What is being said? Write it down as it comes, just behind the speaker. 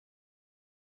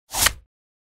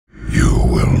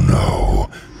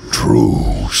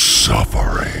true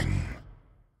suffering.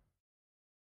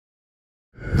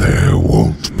 There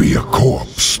won't be a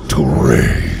corpse to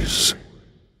raise.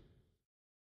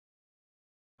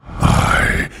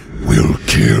 I will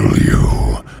kill you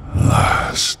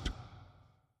last.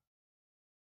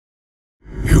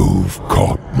 You've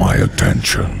caught my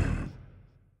attention,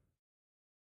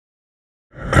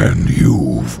 and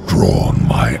you've drawn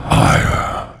my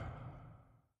ire.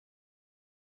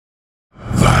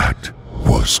 That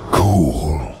was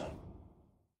cool.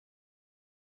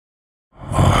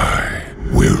 I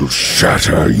will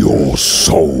shatter your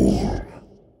soul.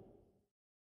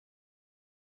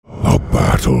 A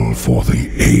battle for the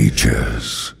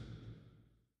ages.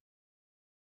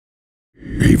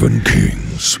 Even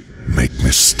kings make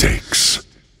mistakes.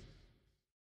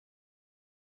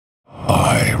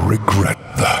 I regret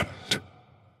that.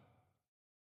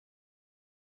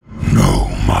 Know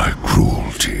my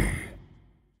cruelty.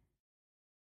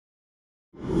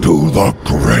 To the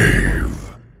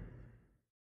grave.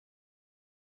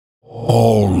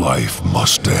 All life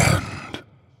must end.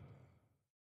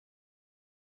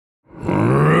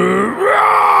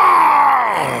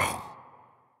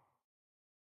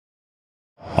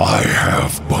 I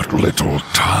have but little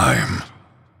time.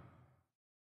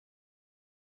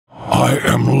 I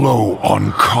am low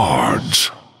on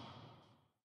cards.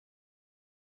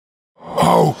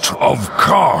 Out of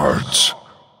cards.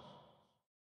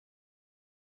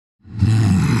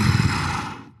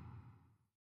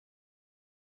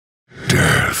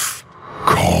 Death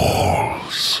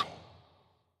calls.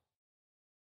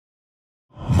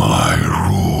 My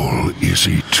rule is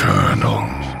eternal.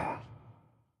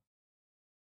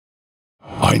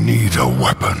 I need a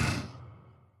weapon.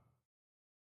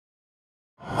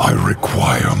 I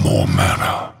require more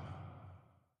mana.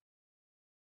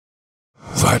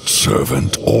 That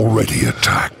servant already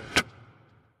attacked.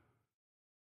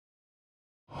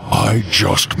 I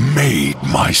just made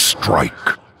my strike.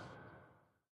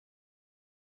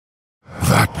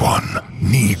 That one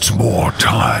needs more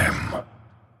time.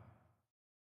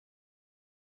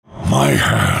 My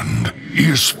hand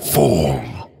is full.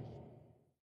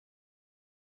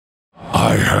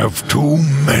 I have too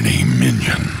many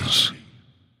minions.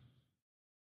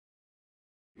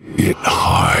 It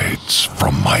hides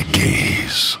from my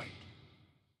gaze.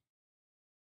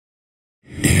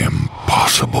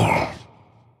 Impossible.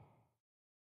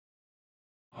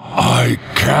 I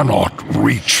cannot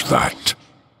reach that.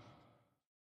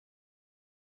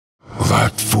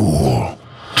 That fool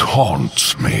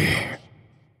taunts me.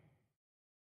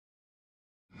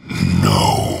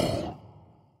 No.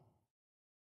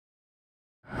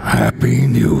 Happy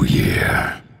New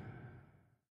Year.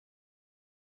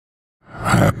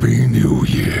 Happy New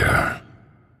Year.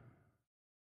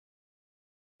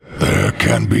 There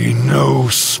can be no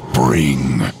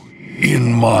spring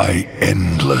in my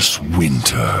endless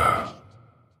winter.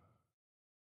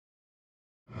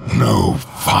 No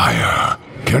fire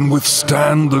can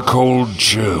withstand the cold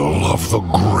chill of the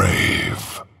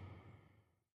grave.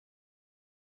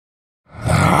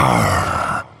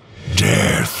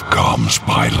 Death comes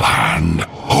by land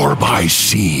or by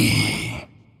sea.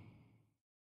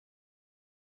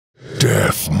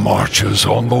 Death marches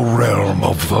on the realm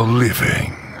of the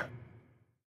living.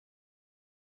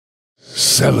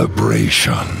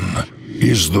 Celebration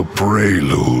is the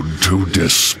prelude to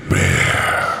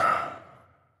despair.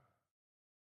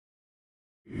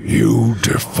 You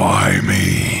defy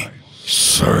me,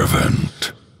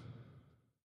 servant.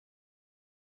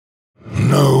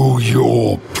 Know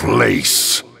your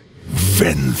place,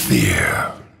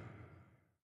 Venthyr.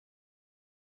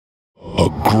 A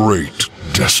great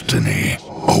destiny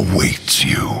awaits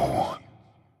you.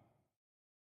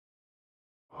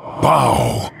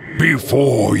 Bow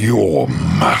before your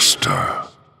master.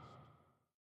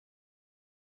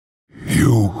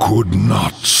 You could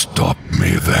not stop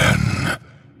me then.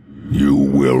 You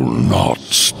will not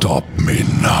stop me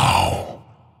now.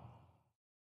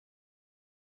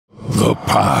 The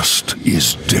past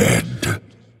is dead.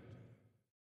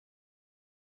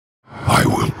 I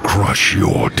will crush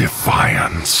your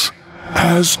defiance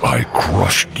as I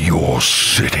crushed your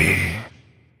city.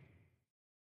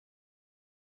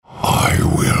 I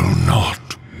will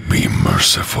not be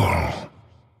merciful.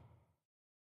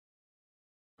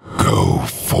 Go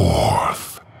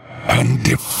forth and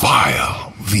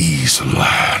defile these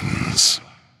lands.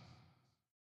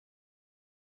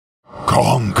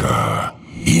 Conquer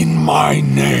in my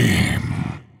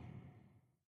name.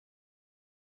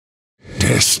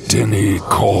 Destiny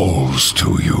calls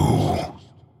to you.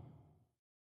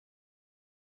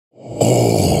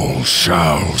 All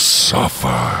shall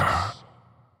suffer.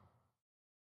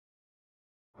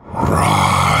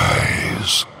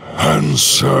 and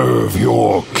serve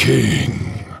your king.